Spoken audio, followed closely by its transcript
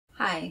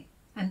Hi,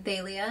 I'm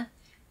Thalia,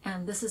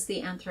 and this is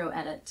the Anthro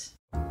Edit.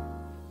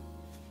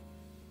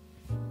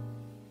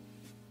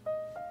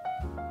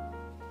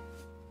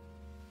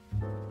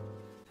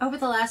 Over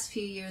the last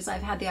few years,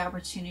 I've had the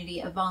opportunity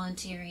of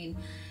volunteering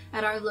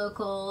at our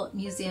local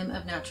Museum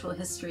of Natural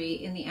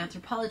History in the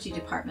Anthropology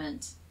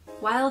department.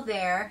 While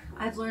there,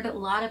 I've learned a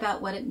lot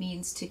about what it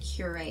means to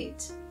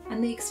curate.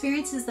 And the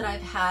experiences that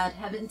I've had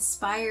have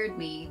inspired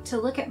me to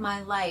look at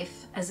my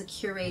life as a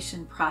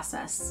curation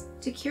process.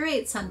 To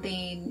curate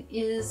something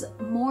is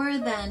more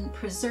than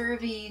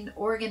preserving,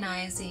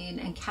 organizing,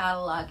 and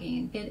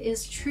cataloging. It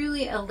is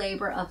truly a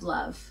labor of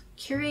love.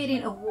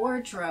 Curating a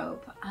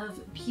wardrobe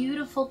of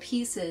beautiful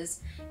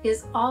pieces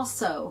is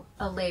also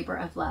a labor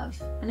of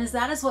love. And as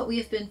that is what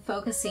we've been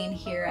focusing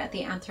here at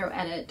the Anthro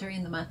Edit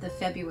during the month of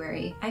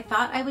February, I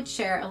thought I would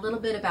share a little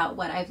bit about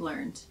what I've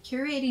learned.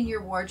 Curating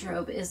your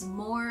wardrobe is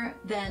more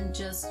than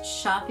just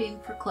shopping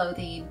for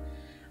clothing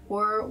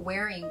or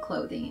wearing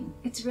clothing.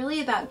 It's really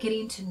about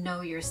getting to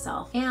know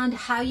yourself and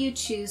how you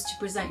choose to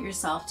present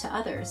yourself to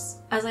others.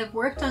 As I've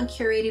worked on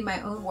curating my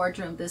own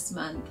wardrobe this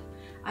month,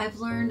 I've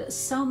learned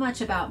so much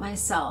about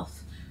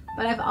myself,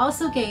 but I've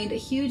also gained a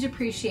huge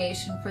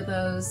appreciation for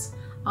those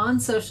on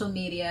social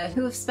media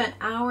who have spent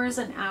hours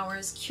and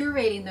hours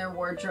curating their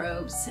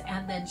wardrobes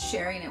and then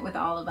sharing it with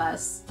all of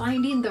us.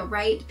 Finding the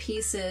right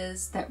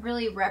pieces that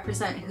really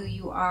represent who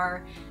you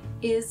are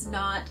is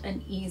not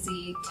an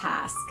easy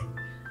task,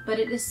 but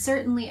it is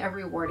certainly a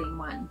rewarding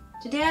one.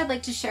 Today I'd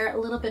like to share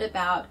a little bit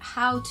about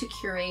how to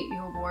curate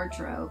your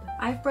wardrobe.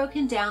 I've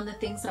broken down the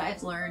things that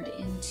I've learned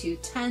into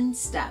 10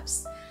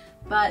 steps.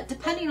 But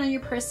depending on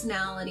your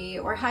personality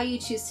or how you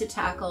choose to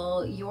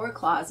tackle your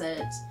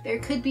closet, there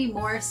could be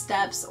more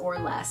steps or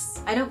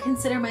less. I don't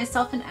consider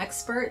myself an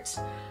expert.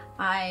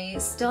 I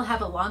still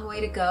have a long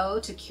way to go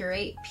to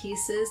curate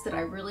pieces that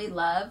I really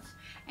love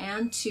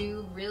and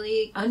to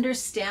really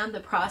understand the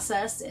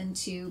process and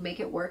to make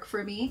it work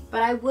for me.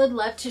 But I would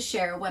love to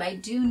share what I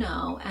do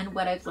know and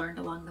what I've learned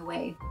along the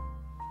way.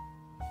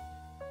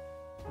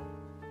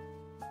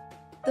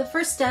 The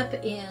first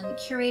step in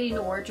curating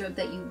a wardrobe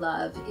that you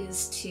love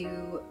is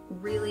to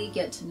really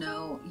get to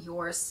know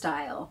your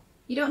style.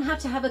 You don't have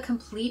to have a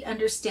complete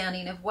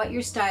understanding of what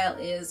your style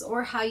is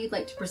or how you'd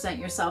like to present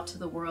yourself to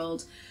the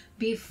world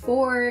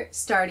before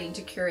starting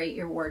to curate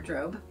your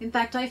wardrobe. In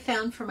fact, I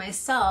found for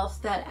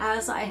myself that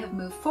as I have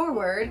moved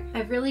forward,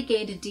 I've really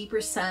gained a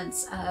deeper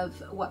sense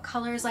of what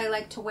colors I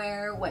like to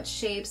wear, what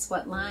shapes,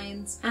 what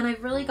lines, and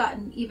I've really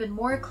gotten even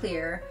more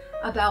clear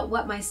about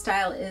what my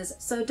style is.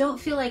 So don't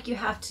feel like you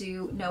have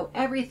to know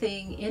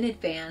everything in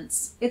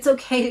advance. It's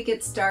okay to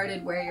get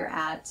started where you're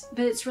at,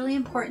 but it's really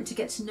important to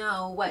get to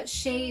know what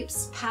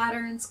shapes,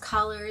 patterns,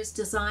 colors,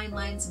 design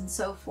lines, and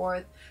so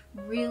forth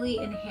really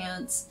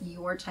enhance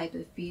your type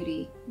of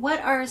beauty.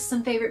 What are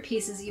some favorite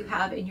pieces you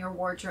have in your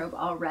wardrobe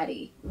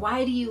already?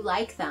 Why do you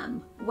like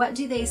them? What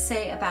do they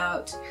say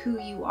about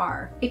who you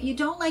are? If you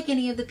don't like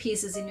any of the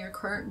pieces in your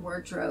current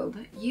wardrobe,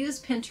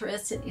 use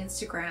Pinterest and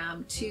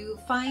Instagram to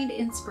find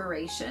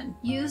inspiration.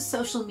 Use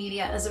social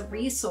media as a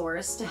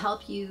resource to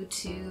help you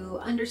to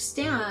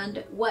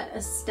understand what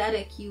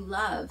aesthetic you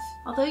love.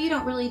 Although you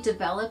don't really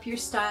develop your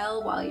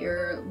style while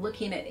you're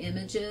looking at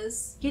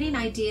images, getting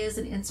ideas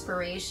and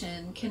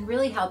inspiration can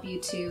really help you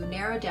to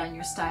narrow down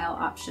your style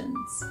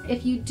options.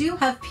 If you do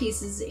have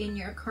pieces in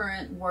your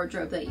current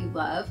wardrobe that you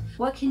love,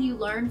 what can you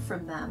learn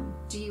from them?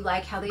 Do you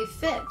like how they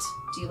fit?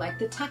 Do you like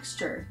the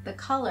texture, the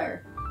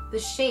color, the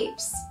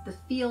shapes, the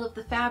feel of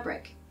the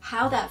fabric?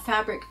 How that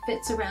fabric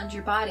fits around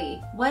your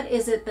body? What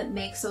is it that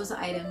makes those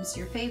items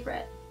your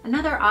favorite?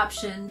 Another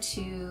option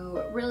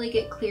to really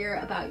get clear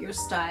about your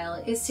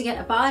style is to get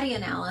a body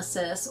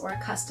analysis or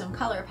a custom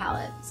color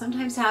palette.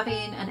 Sometimes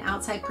having an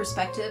outside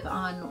perspective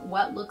on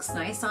what looks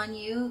nice on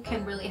you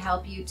can really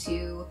help you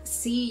to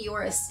see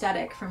your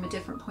aesthetic from a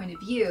different point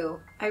of view.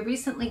 I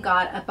recently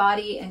got a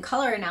body and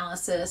color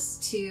analysis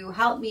to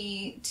help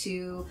me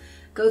to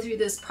go through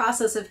this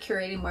process of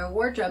curating my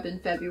wardrobe in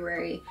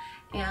February,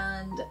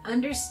 and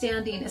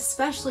understanding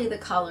especially the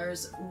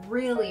colors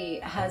really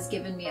has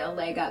given me a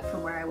leg up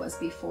from where I was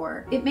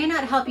before. It may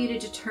not help you to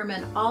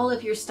determine all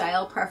of your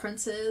style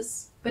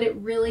preferences, but it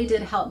really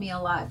did help me a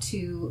lot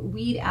to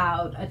weed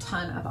out a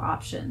ton of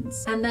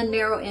options and then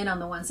narrow in on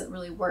the ones that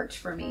really worked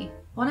for me.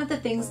 One of the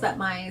things that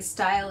my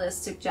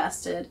stylist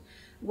suggested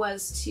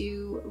was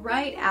to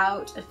write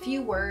out a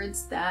few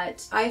words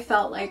that I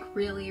felt like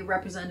really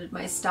represented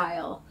my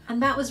style,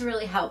 and that was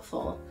really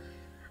helpful.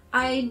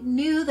 I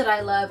knew that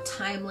I loved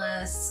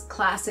timeless,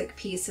 classic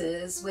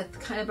pieces with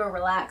kind of a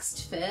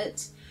relaxed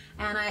fit,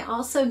 and I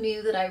also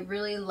knew that I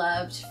really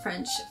loved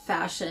French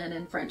fashion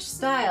and French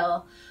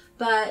style,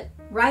 but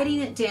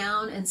writing it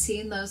down and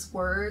seeing those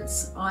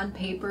words on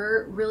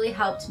paper really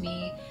helped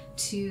me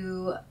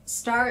to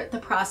start the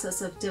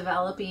process of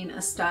developing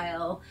a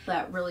style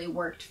that really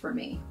worked for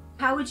me.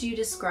 How would you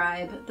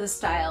describe the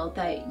style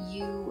that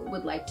you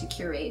would like to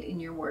curate in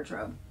your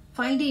wardrobe?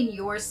 Finding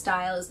your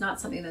style is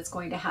not something that's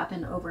going to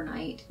happen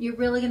overnight. You're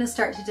really going to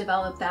start to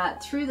develop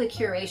that through the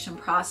curation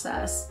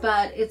process,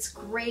 but it's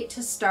great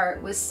to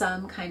start with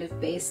some kind of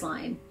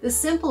baseline. The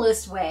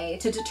simplest way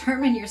to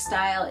determine your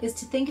style is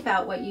to think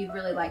about what you'd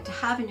really like to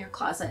have in your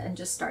closet and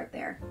just start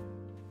there.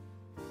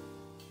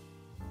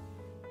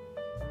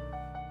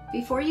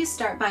 Before you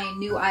start buying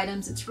new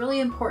items, it's really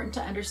important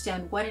to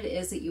understand what it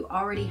is that you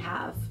already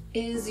have.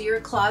 Is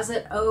your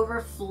closet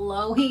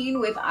overflowing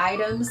with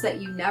items that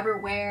you never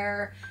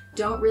wear,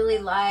 don't really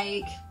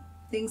like,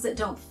 things that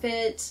don't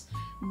fit?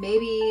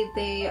 Maybe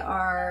they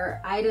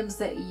are items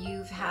that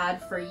you've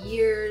had for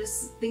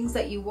years, things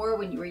that you wore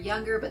when you were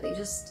younger, but they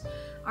just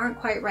aren't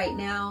quite right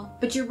now.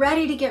 But you're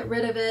ready to get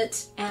rid of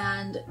it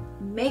and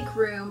make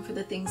room for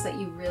the things that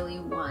you really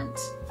want.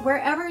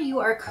 Wherever you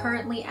are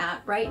currently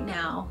at right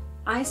now,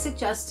 I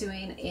suggest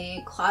doing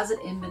a closet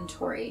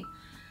inventory.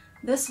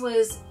 This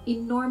was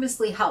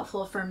enormously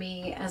helpful for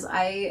me as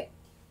I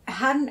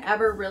hadn't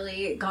ever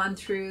really gone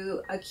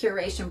through a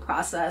curation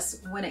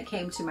process when it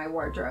came to my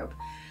wardrobe.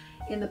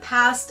 In the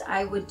past,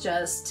 I would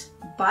just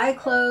buy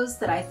clothes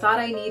that I thought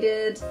I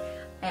needed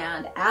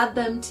and add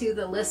them to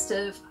the list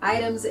of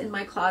items in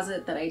my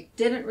closet that I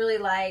didn't really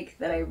like,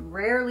 that I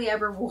rarely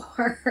ever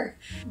wore.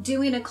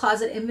 Doing a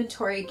closet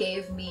inventory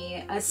gave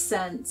me a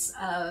sense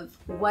of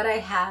what I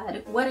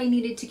had, what I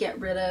needed to get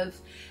rid of,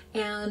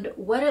 and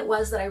what it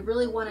was that I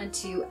really wanted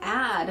to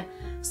add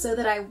so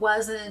that I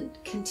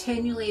wasn't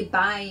continually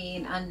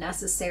buying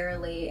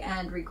unnecessarily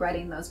and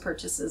regretting those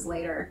purchases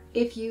later.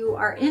 If you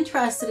are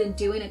interested in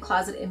doing a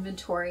closet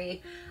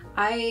inventory,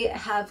 I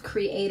have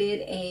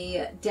created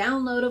a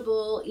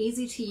downloadable,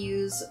 easy to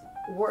use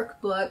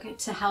workbook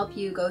to help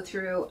you go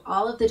through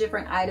all of the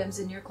different items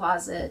in your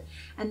closet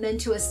and then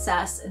to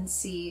assess and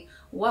see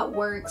what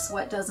works,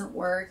 what doesn't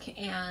work,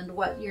 and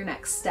what your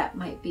next step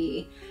might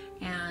be.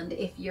 And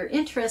if you're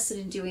interested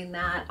in doing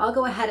that, I'll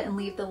go ahead and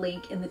leave the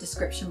link in the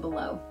description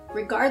below.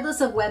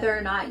 Regardless of whether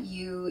or not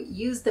you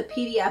use the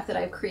PDF that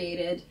I've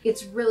created,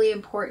 it's really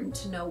important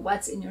to know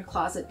what's in your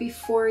closet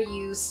before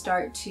you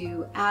start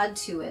to add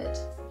to it.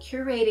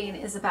 Curating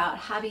is about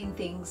having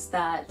things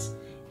that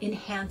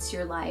enhance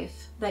your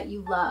life, that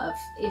you love.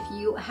 If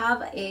you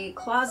have a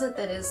closet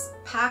that is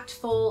packed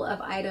full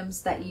of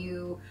items that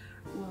you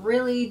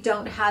really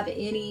don't have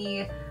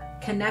any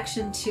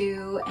connection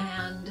to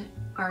and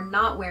are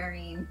not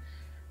wearing,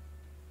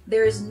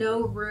 there's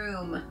no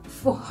room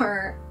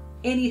for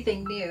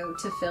anything new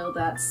to fill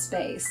that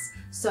space.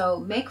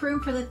 So make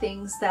room for the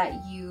things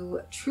that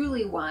you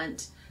truly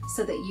want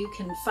so that you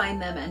can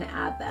find them and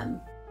add them.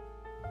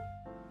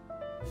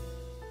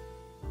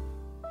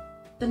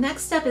 The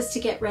next step is to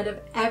get rid of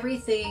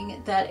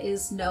everything that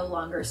is no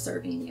longer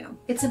serving you.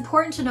 It's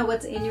important to know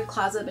what's in your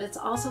closet, but it's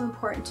also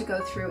important to go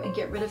through and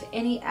get rid of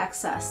any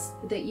excess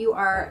that you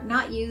are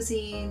not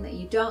using, that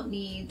you don't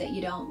need, that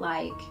you don't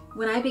like.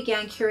 When I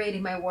began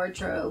curating my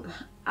wardrobe,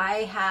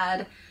 I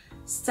had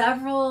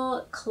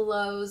several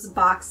clothes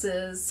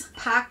boxes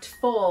packed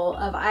full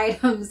of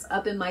items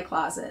up in my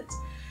closet.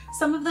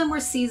 Some of them were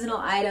seasonal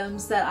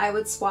items that I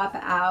would swap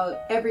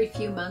out every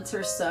few months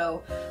or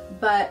so,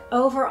 but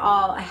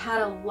overall I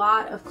had a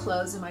lot of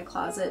clothes in my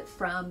closet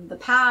from the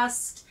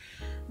past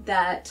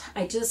that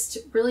I just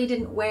really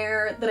didn't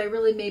wear, that I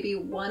really maybe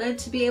wanted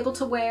to be able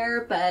to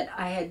wear, but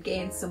I had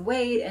gained some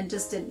weight and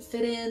just didn't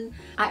fit in.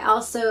 I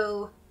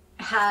also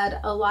had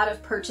a lot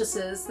of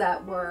purchases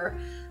that were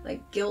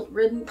like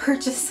guilt-ridden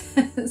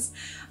purchases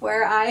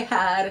where I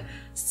had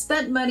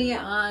spent money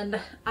on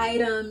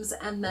items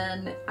and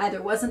then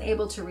either wasn't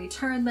able to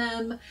return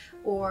them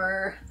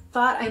or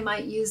thought I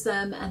might use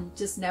them and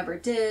just never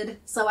did.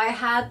 So I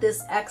had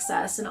this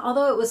excess, and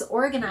although it was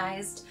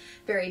organized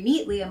very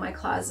neatly in my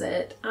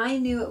closet, I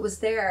knew it was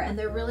there and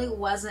there really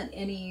wasn't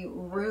any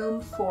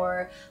room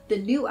for the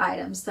new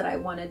items that I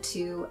wanted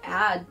to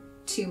add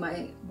to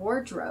my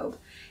wardrobe,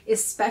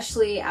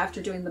 especially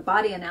after doing the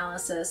body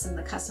analysis and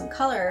the custom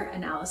color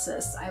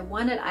analysis. I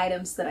wanted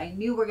items that I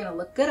knew were going to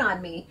look good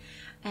on me,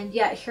 and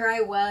yet here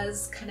I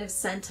was kind of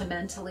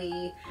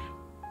sentimentally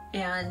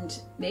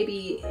and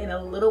maybe in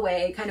a little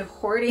way kind of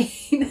hoarding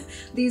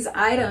these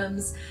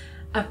items,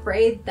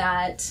 afraid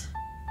that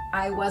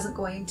I wasn't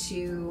going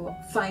to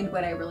find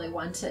what I really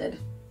wanted.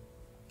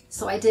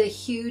 So I did a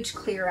huge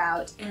clear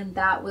out, and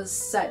that was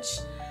such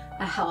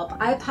a help.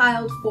 I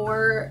piled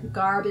 4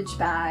 garbage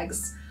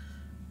bags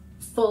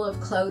full of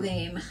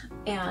clothing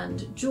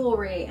and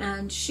jewelry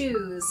and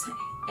shoes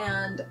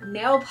and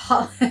nail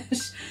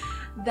polish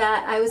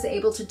that I was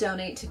able to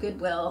donate to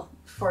Goodwill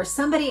for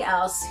somebody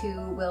else who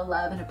will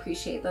love and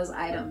appreciate those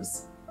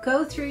items.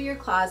 Go through your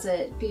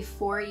closet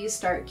before you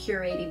start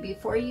curating,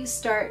 before you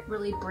start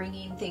really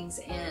bringing things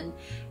in,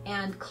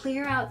 and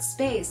clear out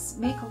space.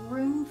 Make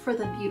room for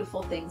the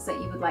beautiful things that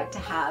you would like to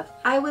have.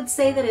 I would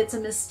say that it's a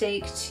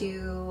mistake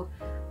to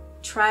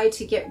try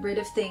to get rid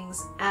of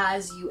things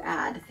as you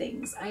add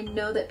things. I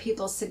know that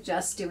people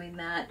suggest doing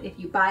that. If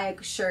you buy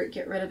a shirt,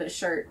 get rid of a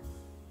shirt.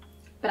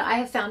 But I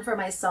have found for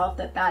myself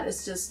that that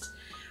is just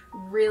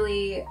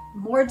really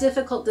more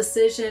difficult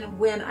decision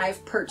when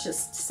I've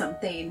purchased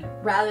something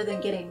rather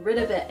than getting rid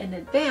of it in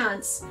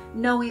advance,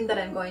 knowing that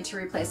I'm going to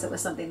replace it with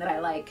something that I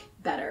like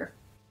better.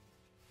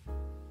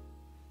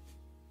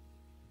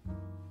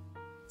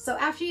 So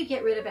after you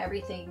get rid of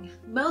everything,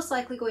 most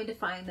likely going to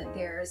find that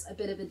there's a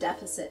bit of a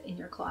deficit in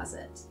your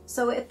closet.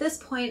 So at this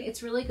point,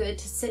 it's really good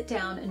to sit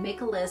down and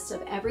make a list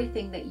of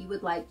everything that you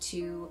would like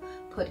to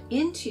put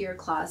into your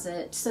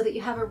closet so that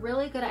you have a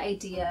really good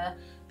idea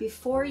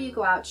before you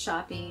go out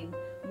shopping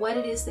what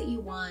it is that you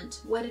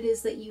want, what it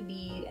is that you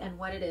need, and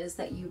what it is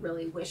that you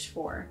really wish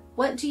for.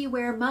 What do you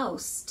wear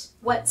most?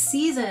 What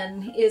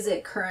season is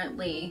it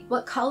currently?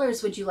 What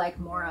colors would you like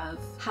more of?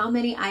 How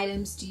many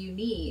items do you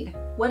need?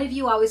 What have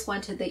you always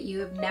wanted that you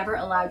have never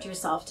allowed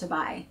yourself to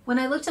buy? When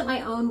I looked at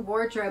my own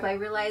wardrobe, I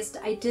realized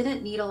I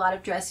didn't need a lot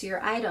of dressier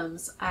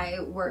items.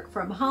 I work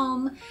from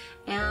home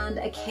and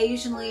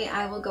occasionally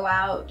I will go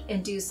out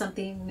and do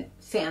something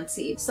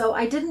fancy. So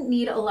I didn't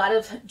need a lot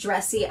of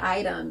dressy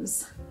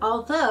items,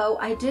 although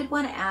I did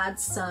want to add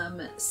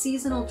some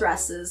seasonal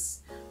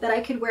dresses that I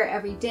could wear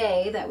every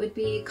day that would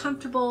be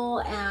comfortable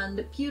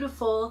and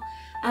beautiful,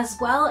 as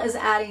well as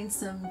adding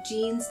some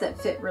jeans that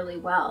fit really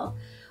well.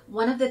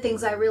 One of the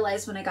things I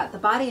realized when I got the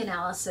body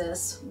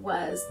analysis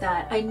was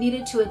that I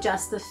needed to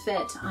adjust the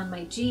fit on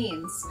my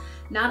jeans.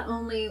 Not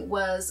only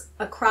was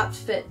a cropped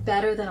fit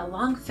better than a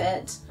long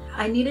fit,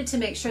 I needed to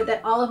make sure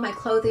that all of my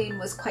clothing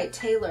was quite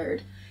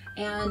tailored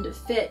and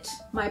fit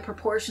my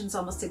proportions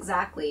almost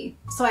exactly.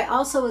 So I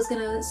also was going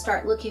to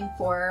start looking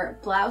for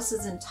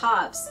blouses and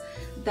tops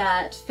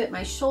that fit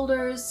my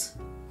shoulders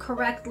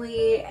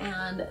correctly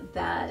and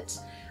that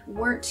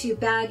weren't too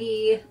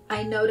baggy.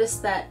 I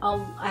noticed that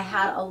I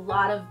had a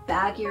lot of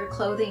baggier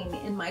clothing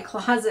in my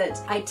closet.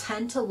 I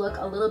tend to look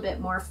a little bit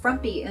more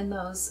frumpy in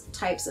those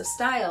types of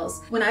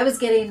styles. When I was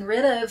getting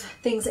rid of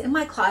things in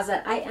my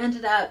closet, I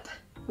ended up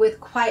with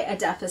quite a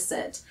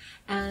deficit.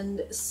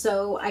 And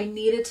so I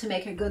needed to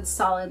make a good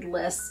solid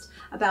list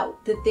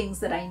about the things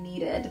that I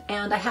needed.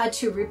 And I had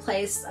to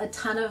replace a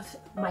ton of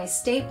my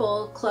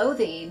staple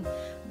clothing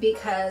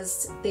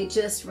because they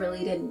just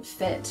really didn't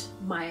fit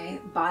my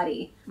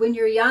body. When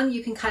you're young,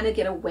 you can kind of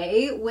get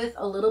away with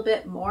a little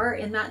bit more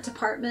in that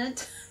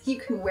department. You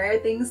can wear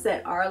things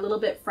that are a little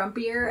bit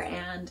frumpier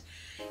and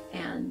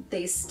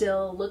they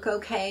still look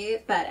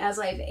okay. But as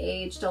I've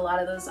aged, a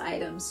lot of those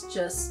items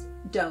just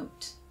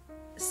don't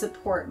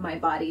support my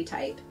body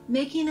type.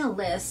 Making a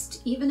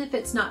list, even if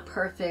it's not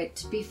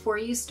perfect, before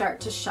you start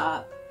to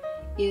shop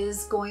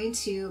is going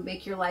to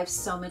make your life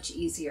so much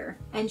easier.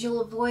 And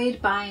you'll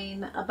avoid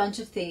buying a bunch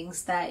of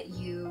things that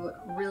you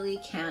really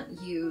can't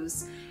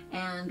use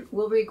and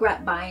will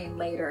regret buying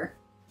later.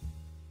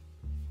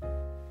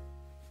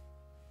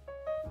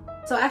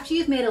 So after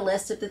you've made a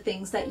list of the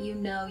things that you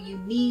know you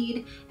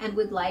need and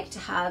would like to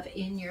have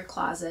in your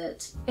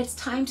closet, it's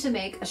time to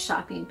make a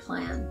shopping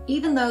plan.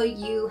 Even though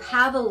you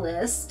have a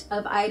list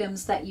of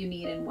items that you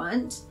need and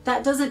want,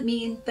 that doesn't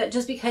mean that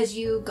just because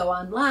you go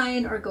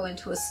online or go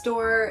into a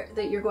store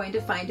that you're going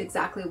to find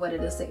exactly what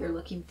it is that you're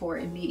looking for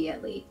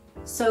immediately.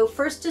 So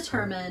first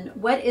determine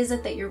what is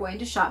it that you're going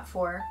to shop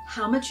for,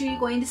 how much are you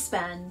going to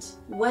spend,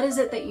 what is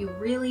it that you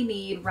really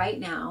need right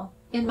now.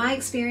 In my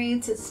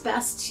experience, it's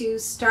best to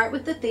start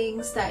with the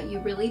things that you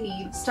really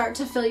need. Start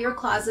to fill your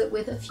closet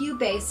with a few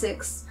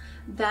basics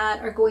that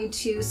are going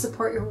to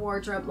support your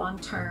wardrobe long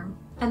term.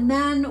 And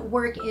then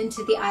work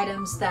into the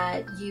items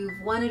that you've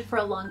wanted for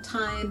a long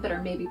time but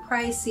are maybe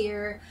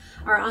pricier,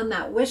 are on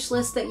that wish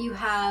list that you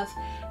have.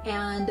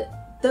 And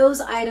those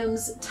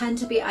items tend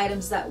to be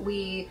items that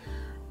we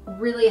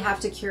really have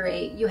to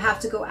curate. You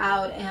have to go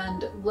out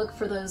and look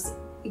for those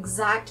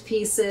exact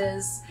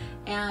pieces,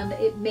 and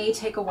it may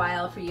take a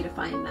while for you to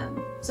find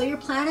them. So your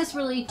plan is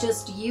really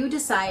just you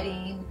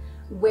deciding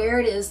where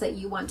it is that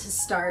you want to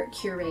start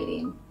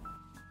curating.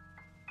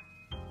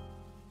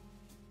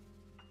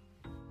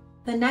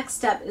 The next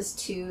step is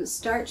to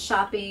start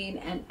shopping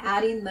and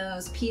adding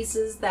those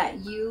pieces that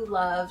you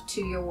love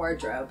to your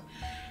wardrobe.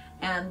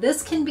 And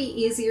this can be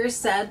easier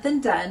said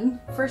than done,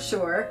 for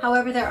sure.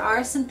 However, there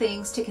are some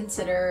things to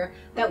consider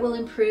that will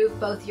improve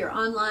both your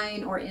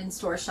online or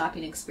in-store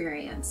shopping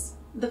experience.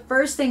 The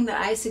first thing that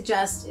I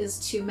suggest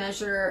is to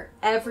measure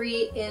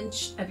every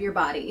inch of your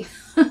body.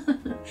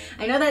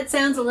 I know that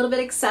sounds a little bit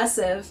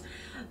excessive,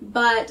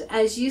 but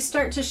as you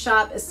start to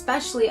shop,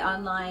 especially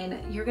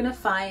online, you're gonna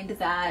find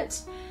that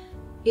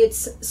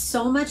it's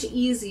so much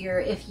easier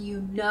if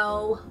you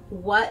know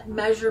what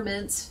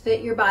measurements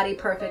fit your body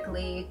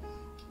perfectly,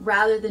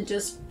 rather than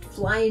just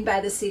flying by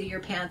the seat of your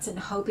pants and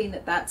hoping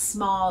that that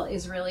small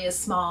is really a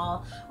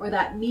small or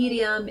that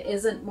medium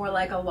isn't more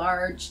like a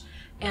large,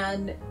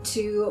 and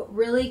to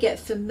really get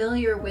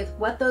familiar with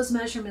what those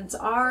measurements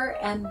are,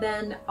 and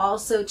then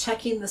also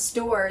checking the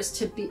stores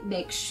to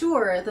make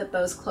sure that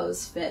those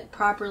clothes fit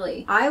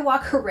properly. I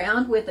walk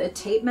around with a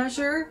tape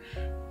measure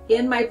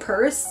in my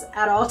purse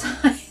at all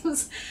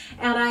times,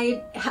 and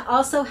I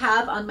also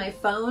have on my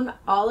phone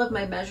all of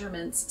my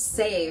measurements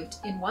saved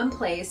in one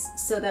place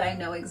so that I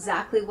know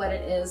exactly what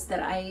it is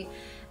that I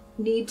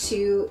need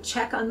to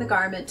check on the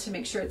garment to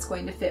make sure it's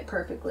going to fit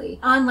perfectly.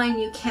 Online,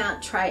 you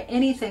can't try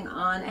anything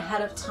on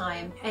ahead of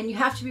time, and you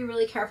have to be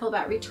really careful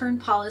about return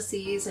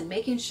policies and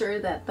making sure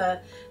that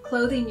the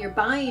clothing you're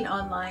buying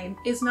online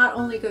is not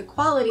only good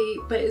quality,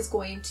 but is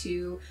going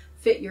to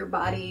fit your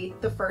body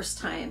the first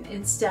time,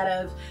 instead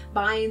of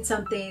buying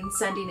something,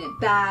 sending it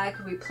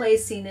back,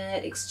 replacing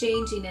it,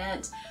 exchanging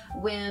it,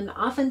 when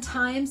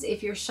oftentimes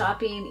if you're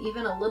shopping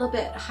even a little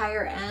bit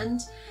higher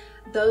end,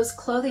 those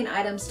clothing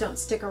items don't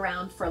stick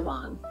around for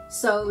long.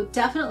 So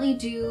definitely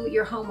do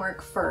your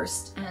homework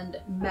first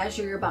and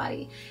measure your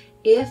body.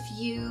 If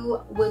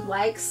you would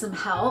like some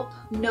help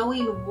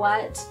knowing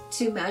what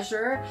to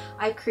measure,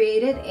 I've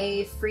created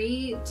a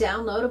free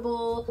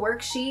downloadable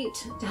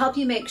worksheet to help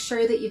you make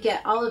sure that you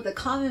get all of the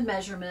common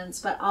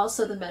measurements, but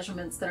also the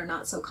measurements that are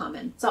not so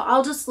common. So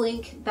I'll just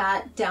link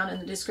that down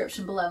in the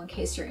description below in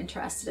case you're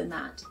interested in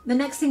that. The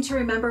next thing to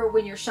remember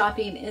when you're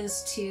shopping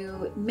is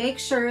to make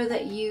sure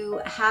that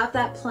you have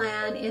that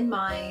plan in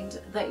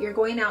mind, that you're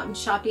going out and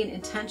shopping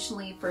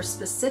intentionally for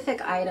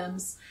specific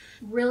items.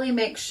 Really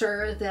make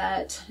sure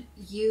that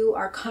you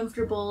are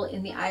comfortable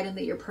in the item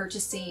that you're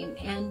purchasing.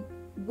 And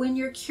when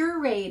you're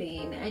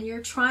curating and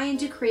you're trying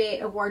to create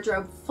a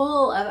wardrobe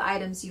full of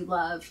items you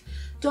love,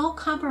 don't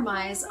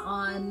compromise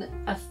on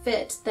a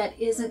fit that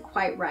isn't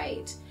quite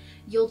right.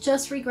 You'll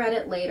just regret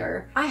it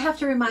later. I have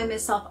to remind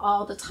myself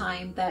all the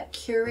time that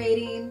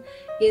curating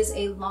is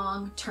a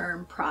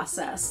long-term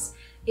process.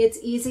 It's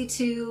easy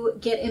to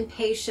get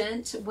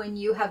impatient when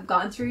you have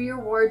gone through your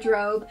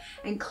wardrobe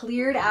and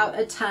cleared out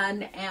a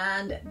ton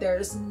and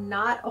there's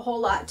not a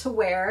whole lot to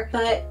wear,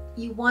 but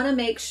you want to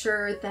make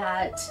sure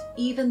that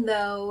even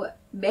though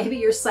maybe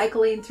you're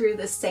cycling through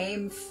the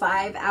same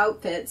 5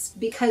 outfits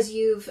because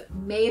you've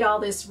made all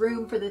this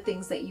room for the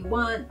things that you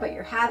want, but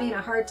you're having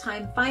a hard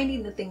time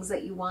finding the things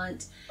that you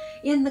want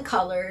in the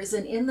colors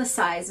and in the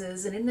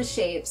sizes and in the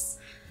shapes,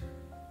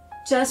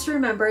 just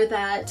remember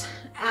that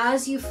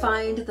as you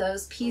find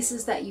those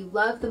pieces that you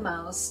love the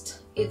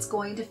most, it's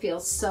going to feel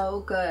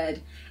so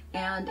good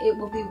and it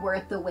will be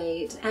worth the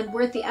wait and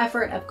worth the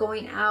effort of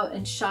going out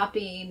and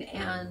shopping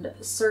and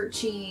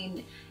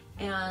searching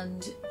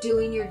and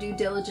doing your due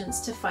diligence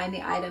to find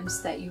the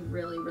items that you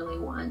really, really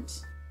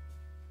want.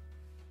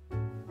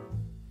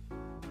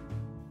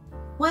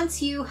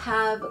 Once you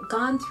have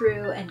gone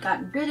through and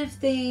gotten rid of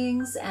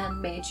things and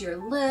made your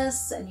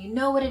lists and you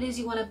know what it is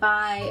you want to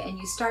buy and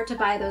you start to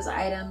buy those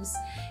items,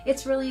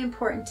 it's really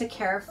important to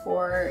care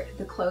for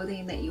the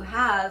clothing that you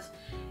have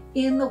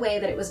in the way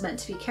that it was meant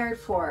to be cared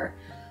for.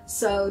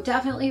 So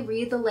definitely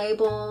read the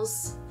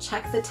labels,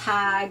 check the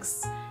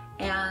tags,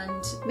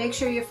 and make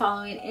sure you're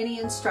following any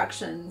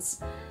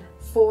instructions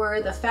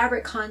for the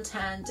fabric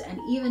content and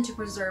even to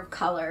preserve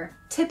color.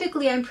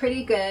 Typically, I'm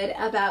pretty good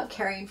about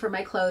caring for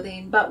my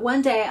clothing, but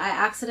one day I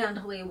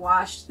accidentally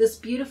washed this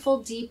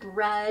beautiful deep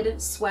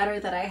red sweater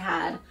that I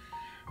had,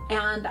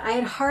 and I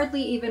had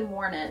hardly even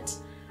worn it.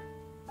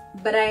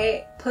 But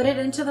I put it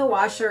into the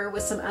washer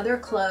with some other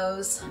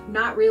clothes,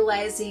 not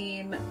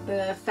realizing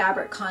the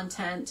fabric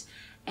content.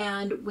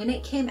 And when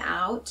it came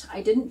out,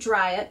 I didn't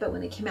dry it, but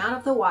when it came out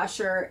of the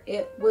washer,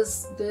 it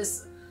was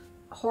this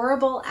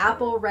horrible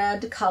apple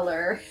red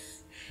color.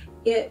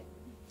 It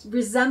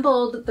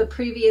resembled the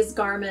previous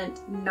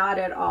garment not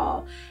at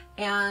all.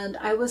 And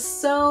I was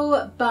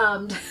so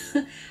bummed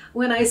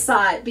when I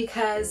saw it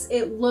because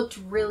it looked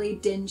really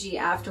dingy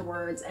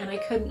afterwards and I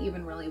couldn't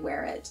even really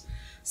wear it.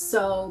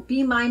 So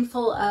be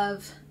mindful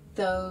of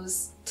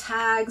those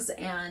tags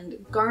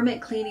and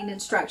garment cleaning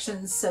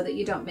instructions so that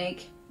you don't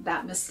make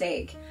that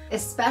mistake,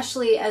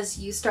 especially as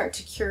you start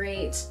to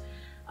curate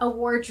a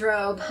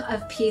wardrobe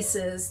of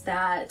pieces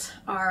that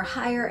are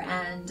higher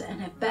end and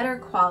have better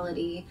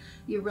quality.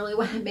 You really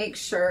want to make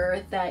sure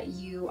that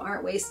you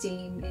aren't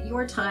wasting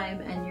your time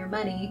and your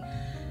money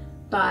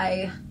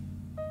by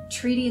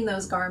treating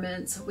those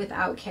garments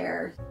without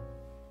care.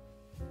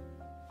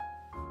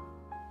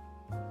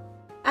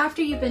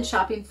 After you've been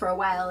shopping for a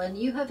while and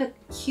you have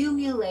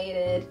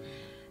accumulated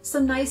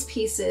some nice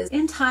pieces,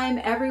 in time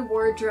every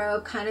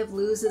wardrobe kind of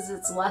loses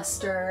its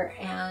luster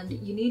and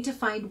you need to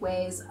find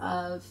ways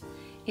of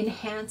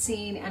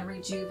enhancing and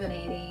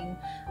rejuvenating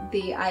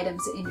the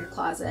items in your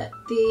closet.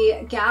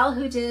 The gal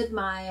who did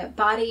my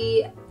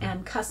body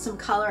and custom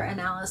color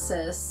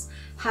analysis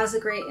has a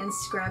great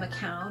Instagram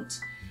account,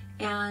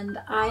 and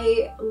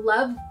I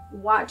love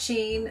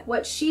watching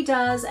what she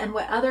does and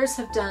what others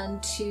have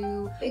done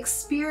to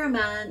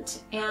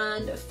experiment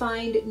and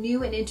find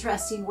new and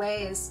interesting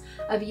ways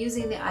of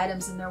using the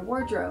items in their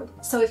wardrobe.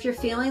 So if you're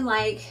feeling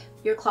like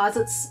your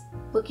closet's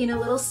looking a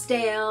little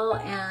stale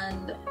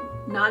and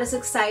not as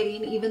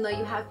exciting, even though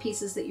you have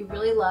pieces that you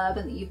really love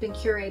and that you've been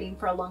curating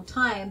for a long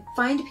time,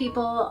 find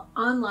people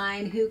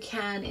online who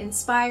can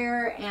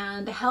inspire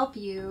and help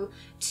you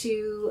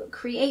to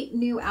create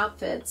new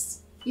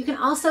outfits. You can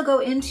also go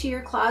into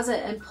your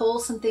closet and pull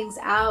some things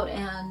out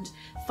and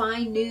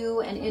find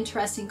new and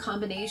interesting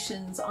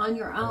combinations on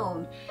your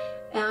own.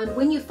 And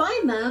when you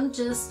find them,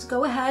 just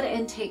go ahead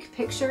and take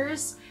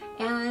pictures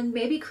and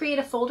maybe create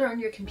a folder on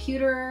your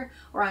computer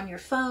or on your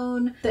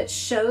phone that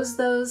shows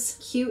those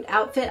cute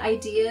outfit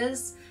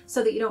ideas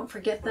so that you don't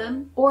forget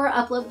them, or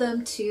upload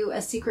them to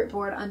a secret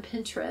board on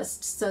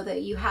Pinterest so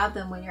that you have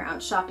them when you're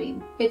out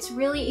shopping. It's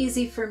really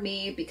easy for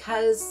me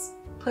because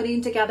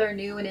putting together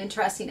new and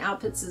interesting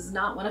outfits is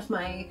not one of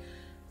my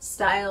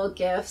style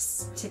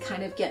gifts, to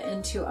kind of get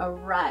into a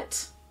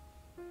rut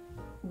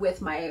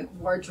with my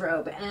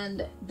wardrobe.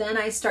 And then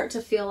I start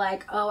to feel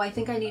like, oh, I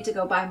think I need to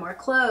go buy more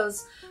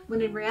clothes,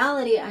 when in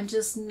reality, I'm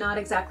just not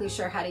exactly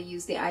sure how to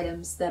use the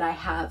items that I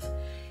have.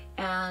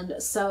 And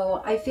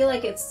so I feel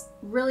like it's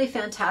really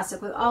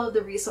fantastic with all of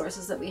the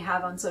resources that we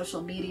have on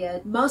social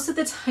media. Most of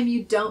the time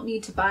you don't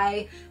need to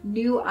buy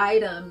new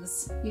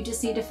items. You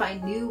just need to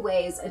find new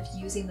ways of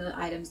using the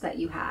items that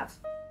you have.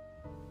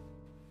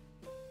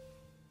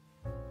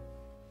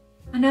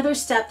 Another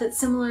step that's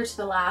similar to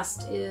the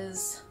last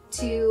is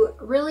to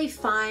really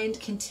find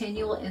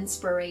continual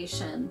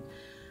inspiration.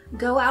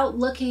 Go out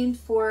looking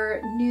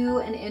for new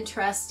and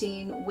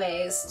interesting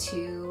ways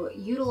to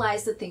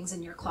utilize the things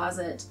in your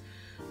closet.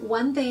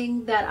 One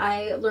thing that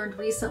I learned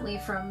recently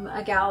from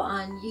a gal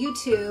on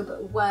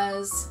YouTube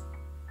was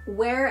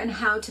where and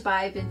how to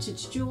buy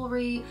vintage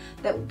jewelry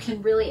that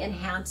can really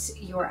enhance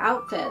your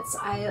outfits.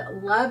 I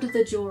loved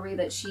the jewelry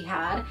that she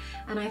had,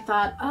 and I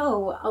thought,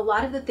 oh, a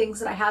lot of the things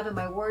that I have in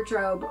my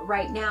wardrobe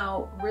right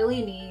now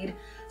really need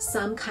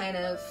some kind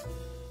of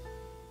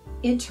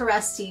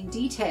interesting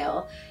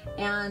detail.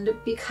 And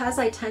because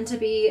I tend to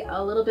be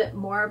a little bit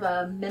more of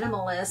a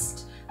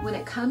minimalist when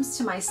it comes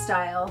to my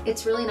style,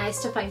 it's really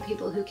nice to find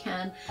people who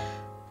can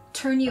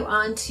turn you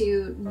on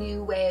to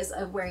new ways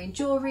of wearing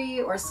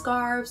jewelry or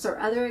scarves or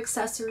other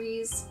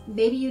accessories.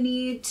 Maybe you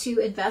need to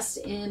invest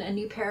in a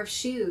new pair of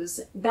shoes.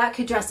 That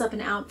could dress up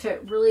an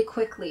outfit really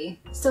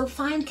quickly. So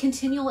find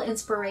continual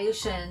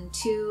inspiration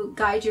to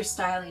guide your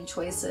styling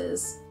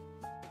choices.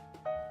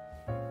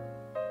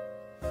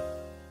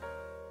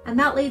 And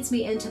that leads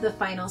me into the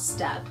final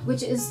step,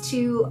 which is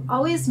to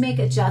always make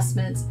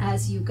adjustments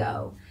as you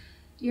go.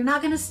 You're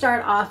not going to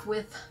start off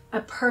with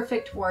a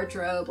perfect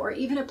wardrobe or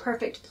even a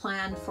perfect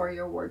plan for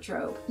your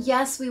wardrobe.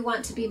 Yes, we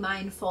want to be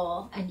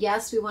mindful, and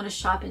yes, we want to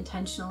shop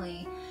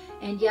intentionally,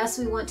 and yes,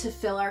 we want to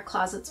fill our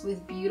closets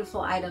with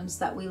beautiful items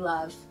that we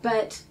love,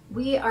 but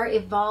we are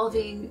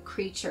evolving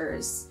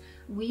creatures.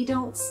 We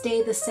don't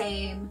stay the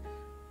same,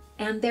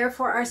 and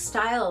therefore our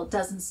style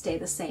doesn't stay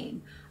the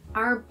same.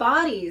 Our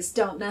bodies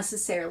don't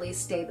necessarily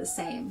stay the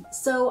same.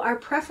 So our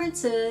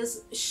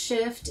preferences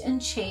shift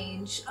and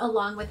change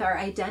along with our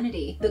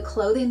identity. The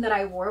clothing that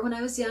I wore when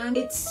I was young,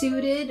 it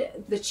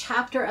suited the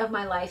chapter of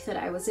my life that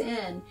I was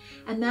in.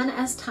 And then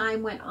as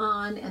time went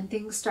on and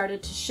things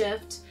started to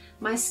shift,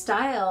 my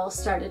style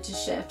started to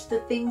shift.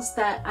 The things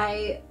that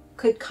I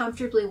could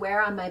comfortably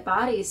wear on my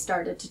body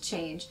started to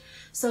change.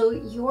 So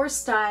your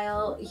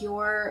style,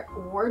 your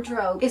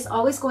wardrobe is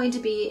always going to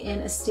be in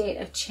a state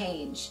of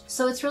change.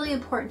 So it's really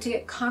important to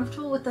get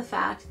comfortable with the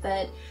fact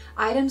that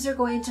items are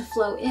going to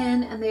flow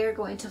in and they are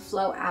going to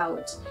flow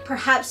out.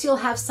 Perhaps you'll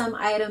have some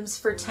items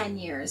for 10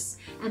 years,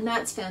 and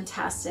that's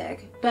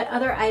fantastic. But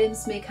other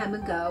items may come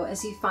and go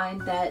as you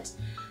find that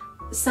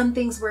some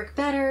things work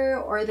better,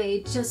 or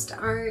they just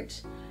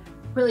aren't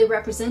really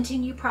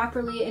representing you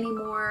properly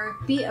anymore.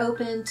 Be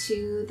open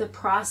to the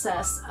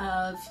process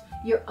of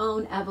your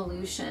own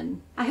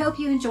evolution. I hope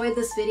you enjoyed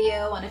this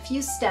video on a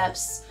few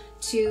steps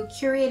to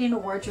curating a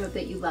wardrobe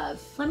that you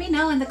love. Let me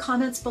know in the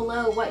comments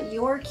below what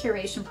your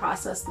curation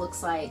process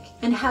looks like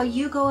and how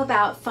you go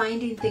about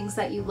finding things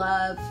that you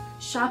love,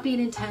 shopping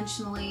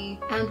intentionally,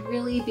 and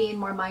really being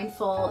more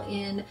mindful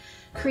in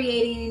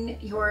creating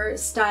your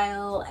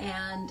style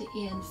and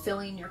in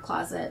filling your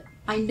closet.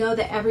 I know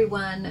that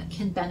everyone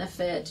can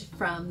benefit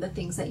from the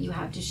things that you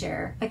have to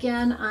share.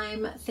 Again,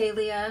 I'm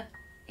Thalia,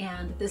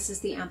 and this is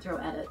the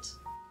Anthro Edit.